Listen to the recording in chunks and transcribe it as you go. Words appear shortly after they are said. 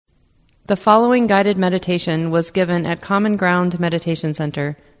The following guided meditation was given at Common Ground Meditation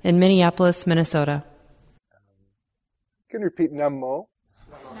Center in Minneapolis, Minnesota. You can repeat Namo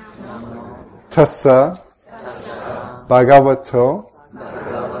Tassa Bhagavato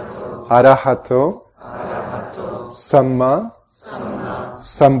Arahato Samma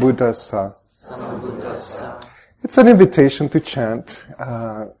Sambuddhassa. It's an invitation to chant.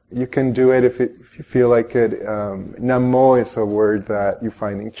 You can do it if you feel like it. Namo is a word that you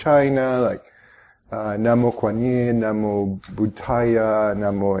find in China, like Namo Kuan Yin, Namo Buddhaya,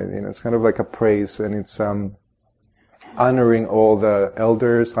 Namo. It's kind of like a praise, and it's honoring all the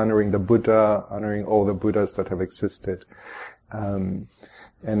elders, honoring the Buddha, honoring all the Buddhas that have existed. And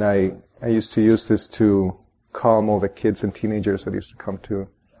I used to use this to calm all the kids and teenagers that used to come to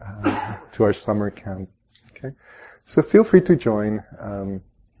our summer camp. Okay, so feel free to join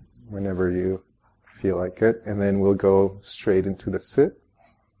whenever you feel like it, and then we'll go straight into the sit.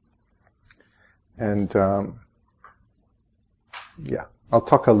 And I'll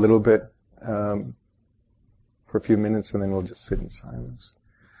talk a little bit for a few minutes, and then we'll just sit in silence.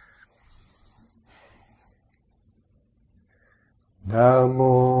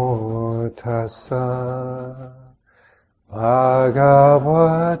 Namo tassa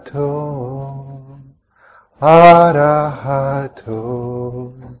bhagavato arahato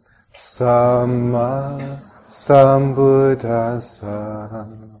samma sambuddhassa.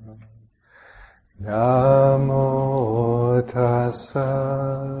 Namo tassa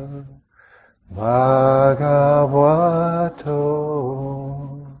bhagavato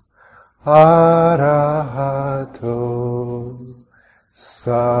arahato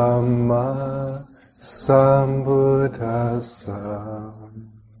samma sambuddhassa.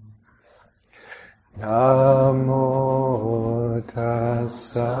 Namo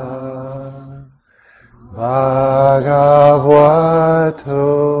tassa bhagavato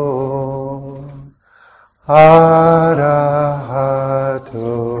arahato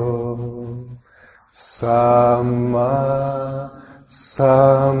samma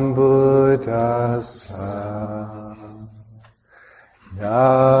sambuddhassa.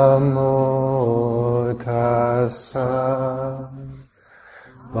 Namo tassa bhagavato arahato samma sambuddhassa. Namo tassa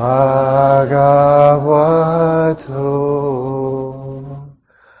bhagavato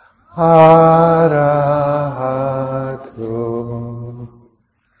arahato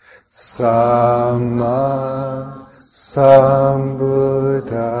samma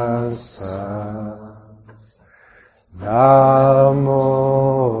sambuddhassa. Namo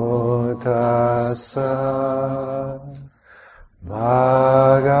tassa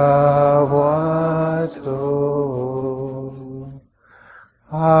bhagavato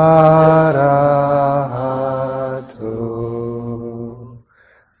arahato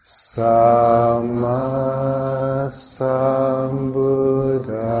samma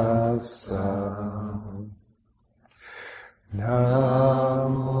sambuddhassa.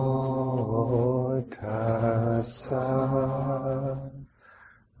 Namo tassa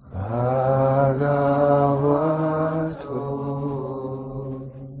bhagavato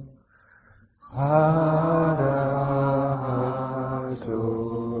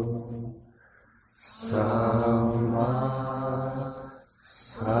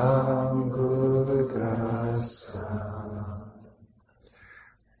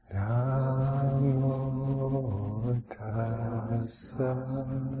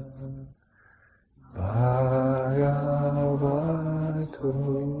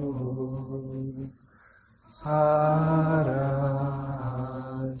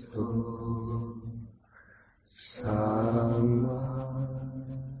arahato samma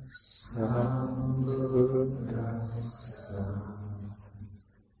sambuddhassa.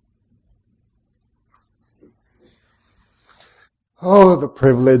 Oh, the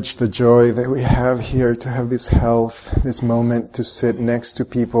privilege, the joy that we have here to have this health, this moment to sit next to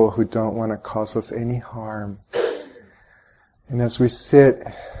people who don't want to cause us any harm. And as we sit,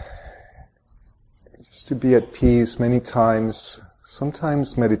 just to be at peace,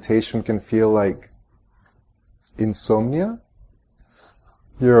 sometimes meditation can feel like insomnia.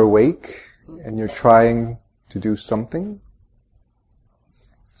 You're awake and you're trying to do something.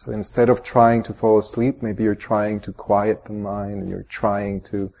 So instead of trying to fall asleep, maybe you're trying to quiet the mind and you're trying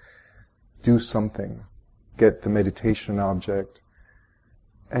to do something, get the meditation object.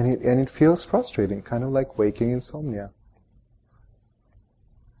 And it feels frustrating, kind of like waking insomnia.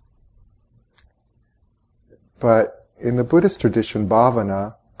 But in the Buddhist tradition,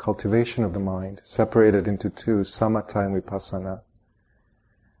 bhavana, cultivation of the mind, separated into two, samatha and vipassana.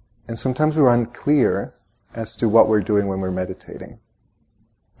 And sometimes we're unclear as to what we're doing when we're meditating.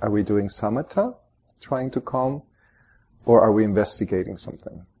 Are we doing samatha, trying to calm, or are we investigating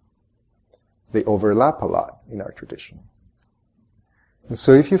something? they overlap a lot in our tradition. And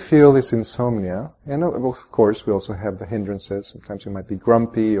so if you feel this insomnia, and of course we also have the hindrances, sometimes you might be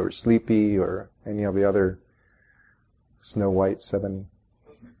grumpy or sleepy or any of the other Snow White 7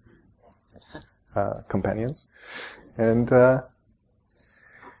 companions. And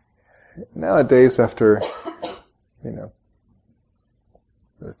nowadays, after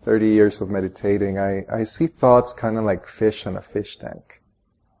 30 years of meditating, I see thoughts kind of like fish in a fish tank.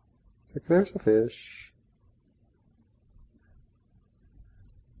 It's like, there's a fish.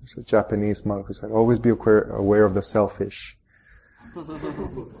 There's a Japanese monk who said, always be aware of the selfish.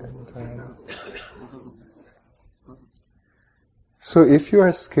 So if you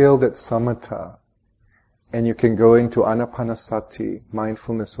are skilled at samatha, and you can go into anapanasati,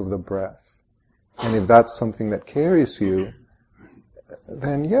 mindfulness of the breath, and if that's something that carries you,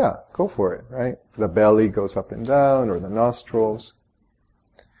 then yeah, go for it, right? The belly goes up and down, or the nostrils.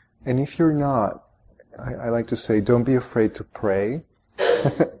 And if you're not, I like to say, don't be afraid to pray.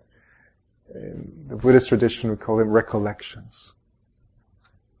 In the Buddhist tradition, we call them recollections.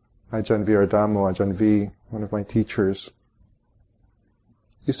 Ajahn Viradamo, Ajahn V, one of my teachers,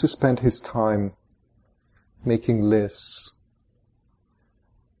 used to spend his time making lists.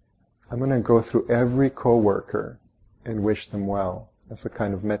 I'm going to go through every coworker and wish them well. That's a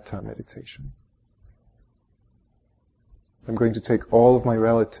kind of metta meditation. I'm going to take all of my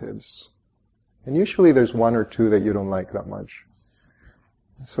relatives, and usually there's one or two that you don't like that much.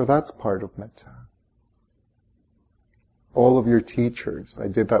 So that's part of metta. All of your teachers, I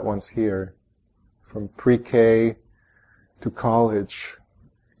did that once here, from pre-K to college,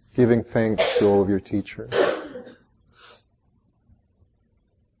 giving thanks to all of your teachers.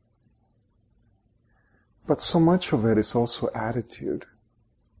 But so much of it is also attitude.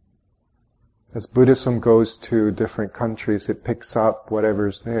 As Buddhism goes to different countries, it picks up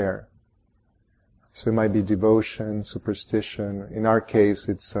whatever's there. So it might be devotion, superstition. In our case,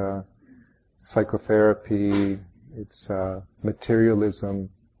 it's psychotherapy, it's materialism,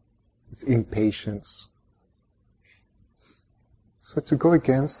 it's impatience. So to go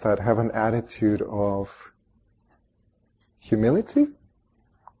against that, have an attitude of humility,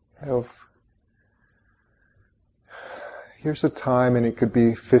 of here's a time, and it could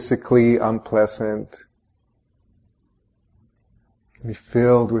be physically unpleasant, it can be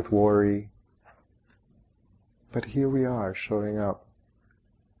filled with worry, but here we are showing up,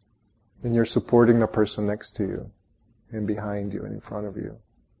 and you're supporting the person next to you, and behind you, and in front of you.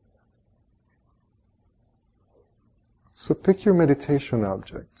 So pick your meditation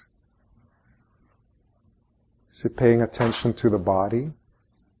object. Is it paying attention to the body?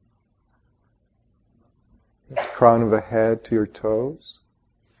 The crown of the head to your toes?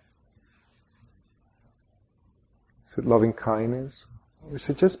 Is it loving kindness? Or is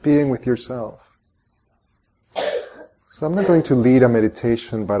it just being with yourself? So I'm not going to lead a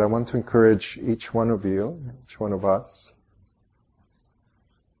meditation, but I want to encourage each one of you, each one of us,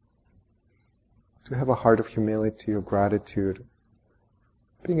 to have a heart of humility, of gratitude,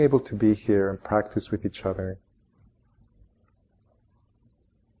 being able to be here and practice with each other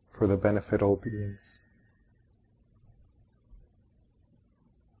for the benefit of all beings.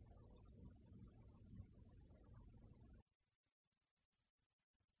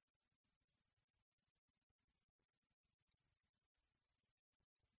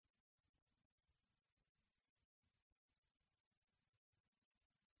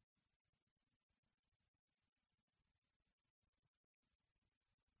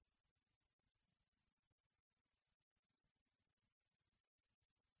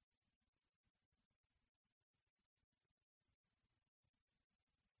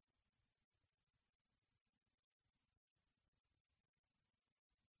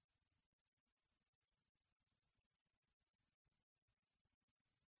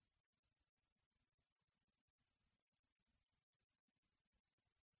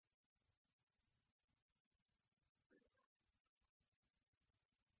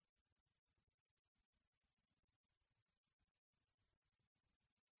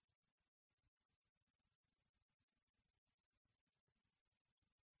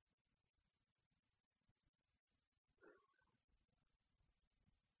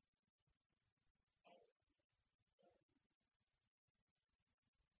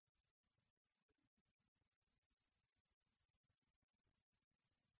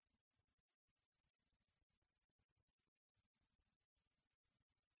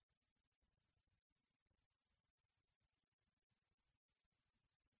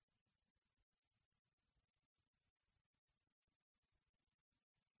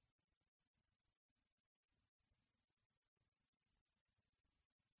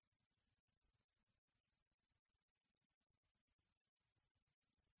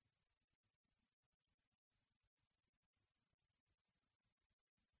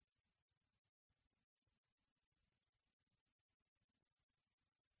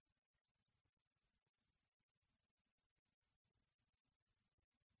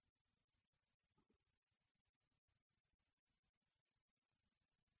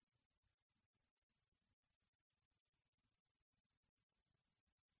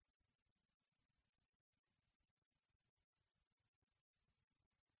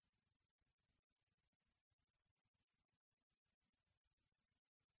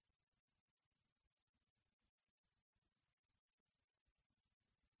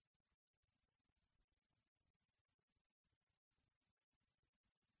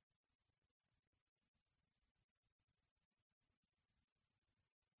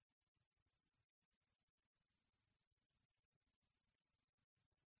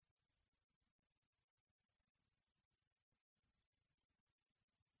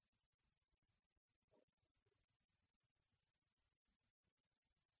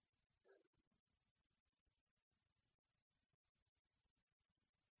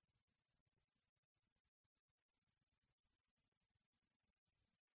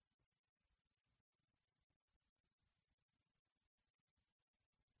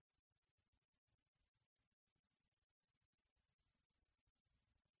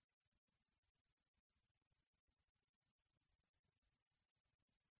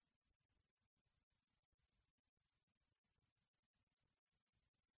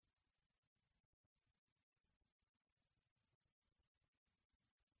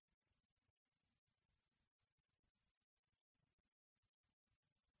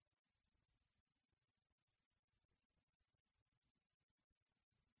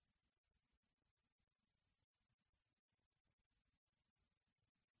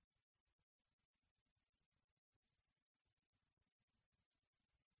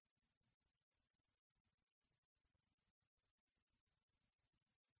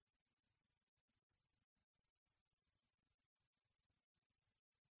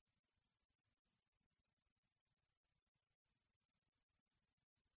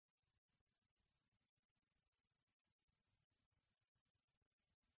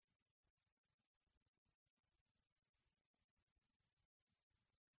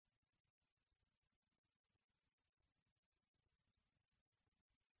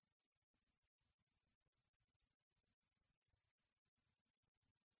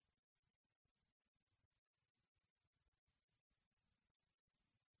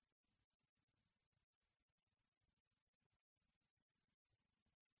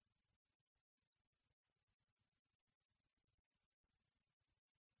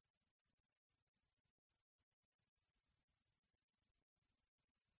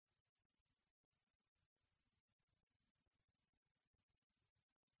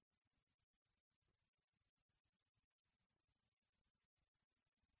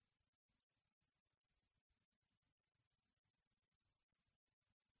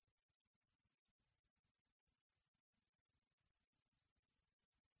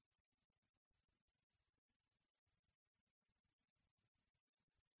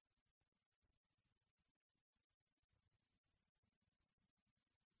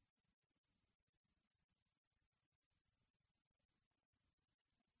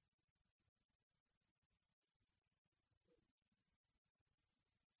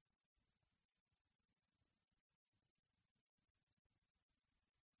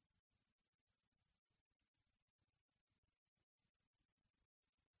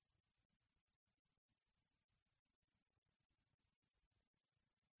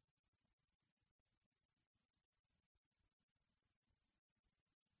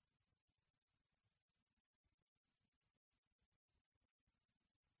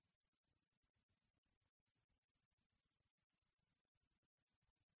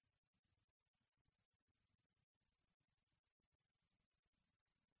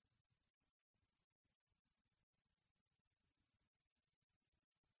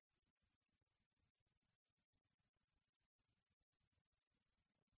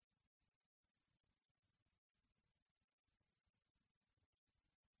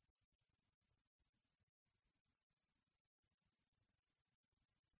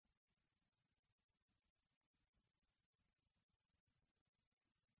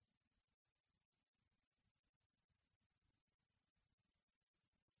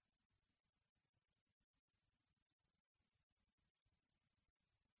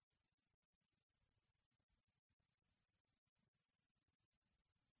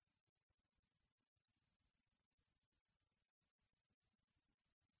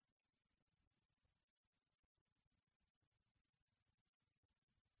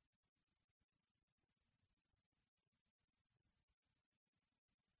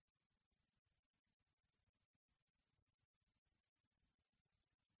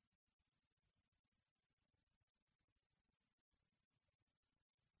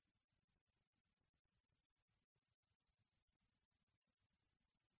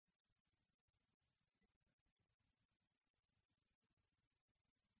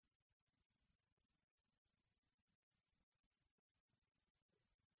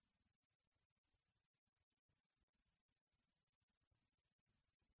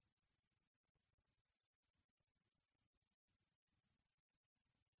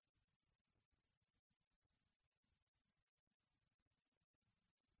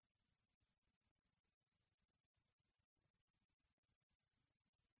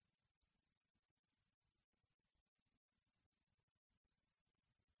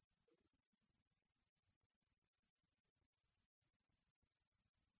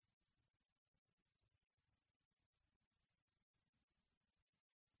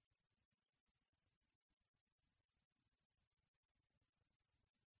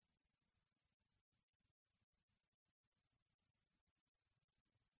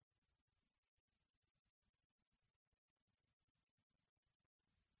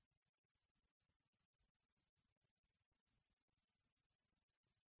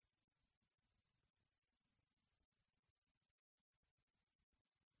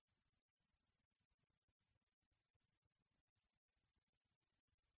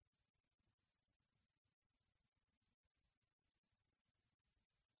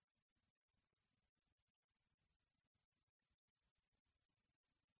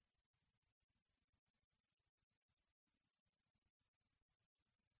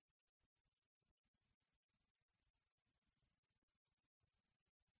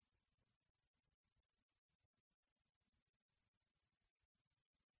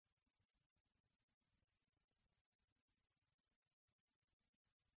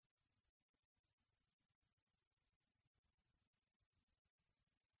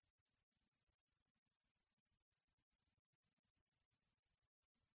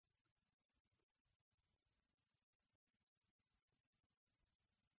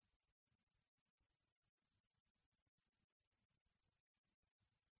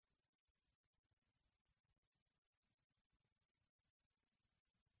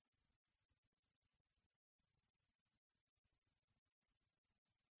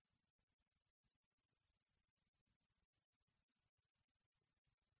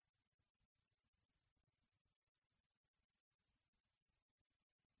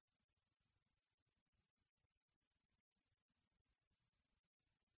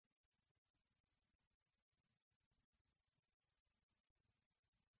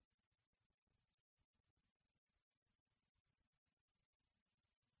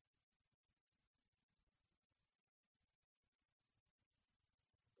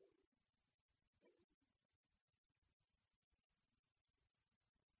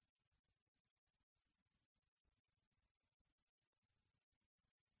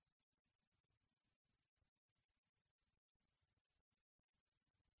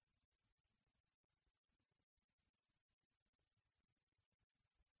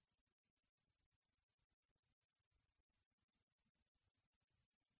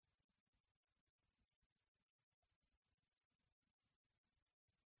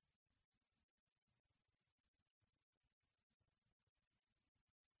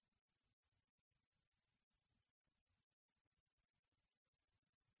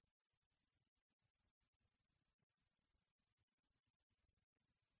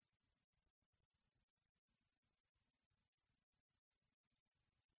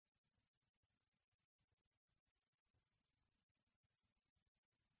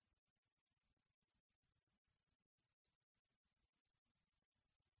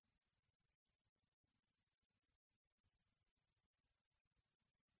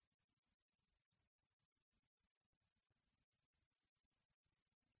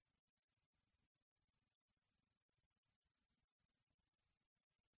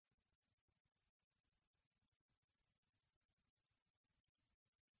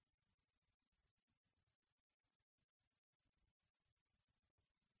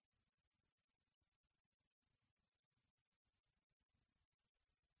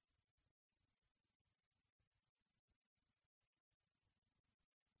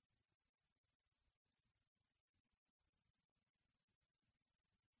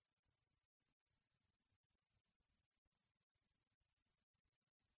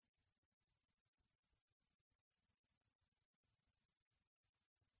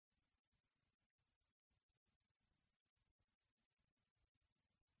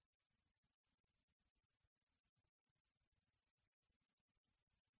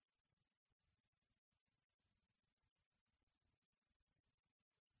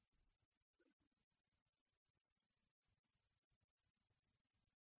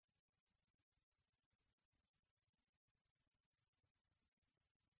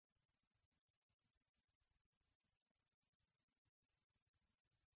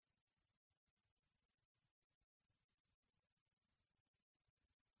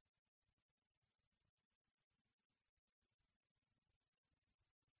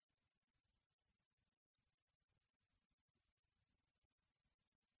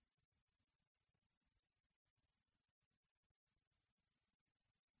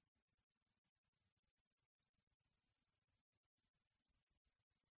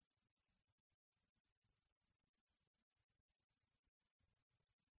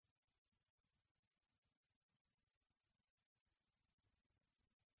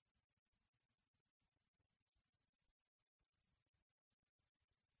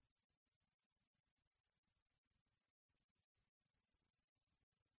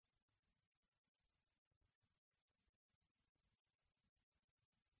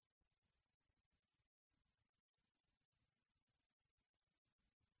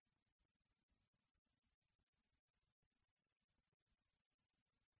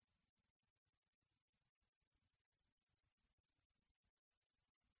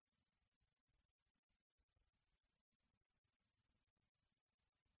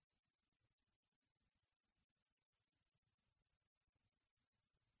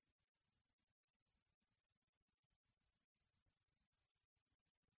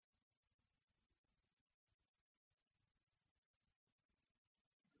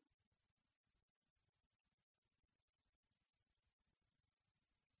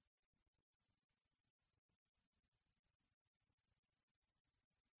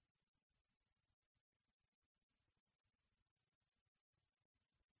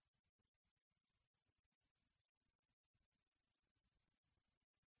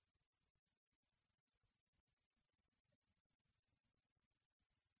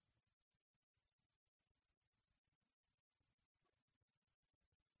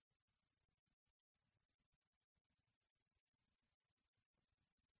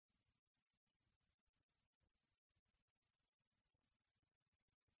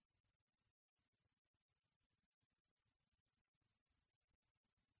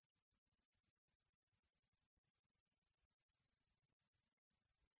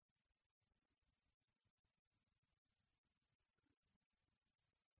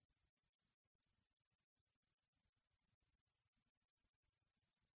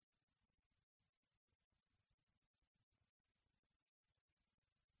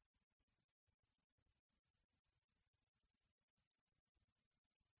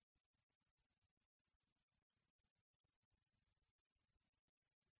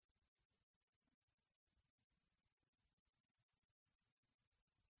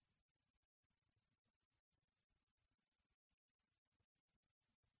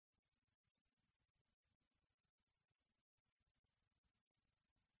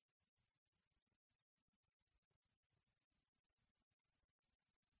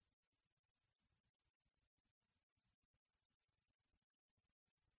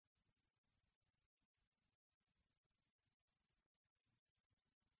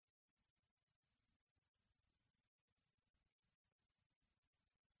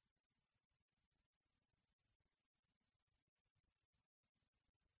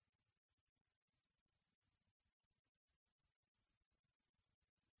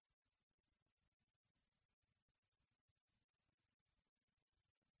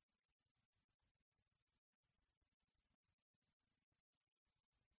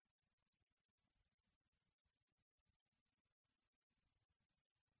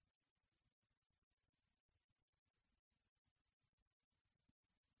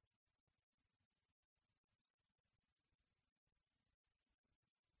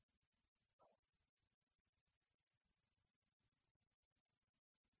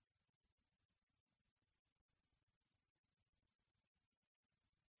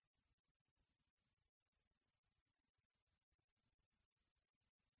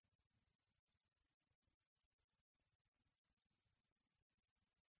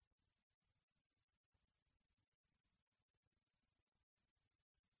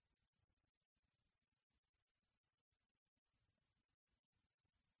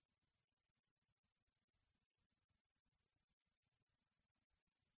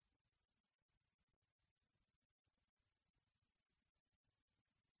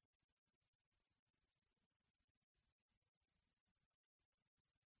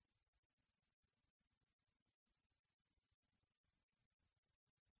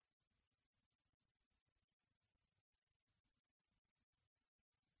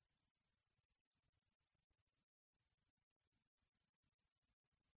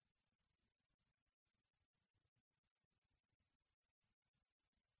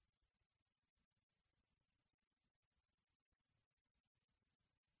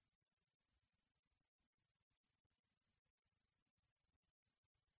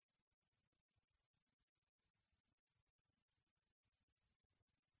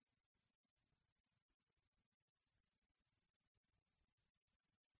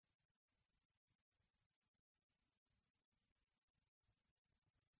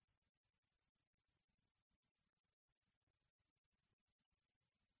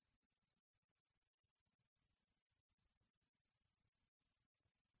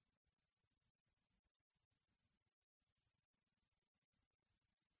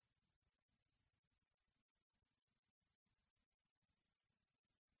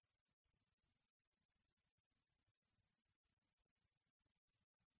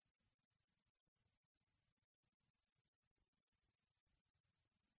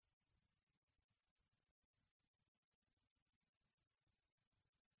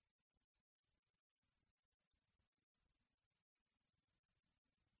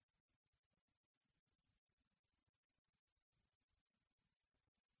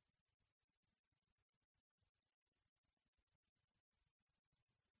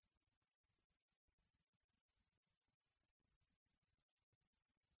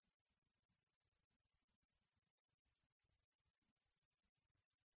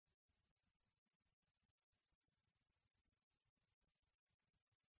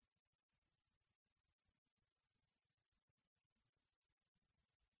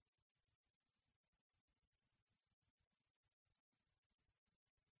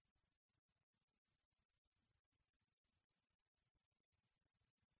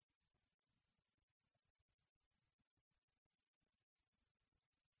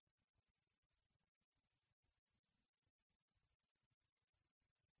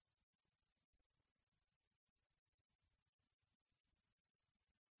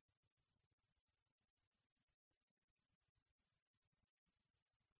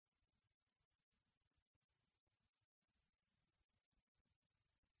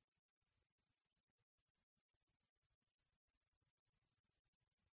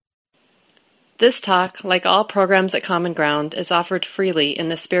 This talk, like all programs at Common Ground, is offered freely in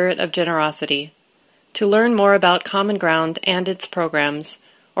the spirit of generosity. To learn more about Common Ground and its programs,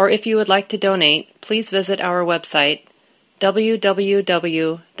 or if you would like to donate, please visit our website,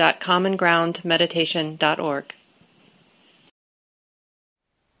 www.commongroundmeditation.org.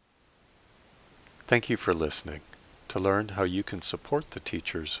 Thank you for listening. To learn how you can support the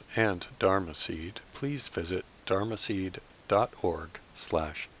teachers and Dharma Seed, please visit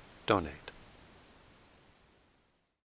dharmaseed.org/donate.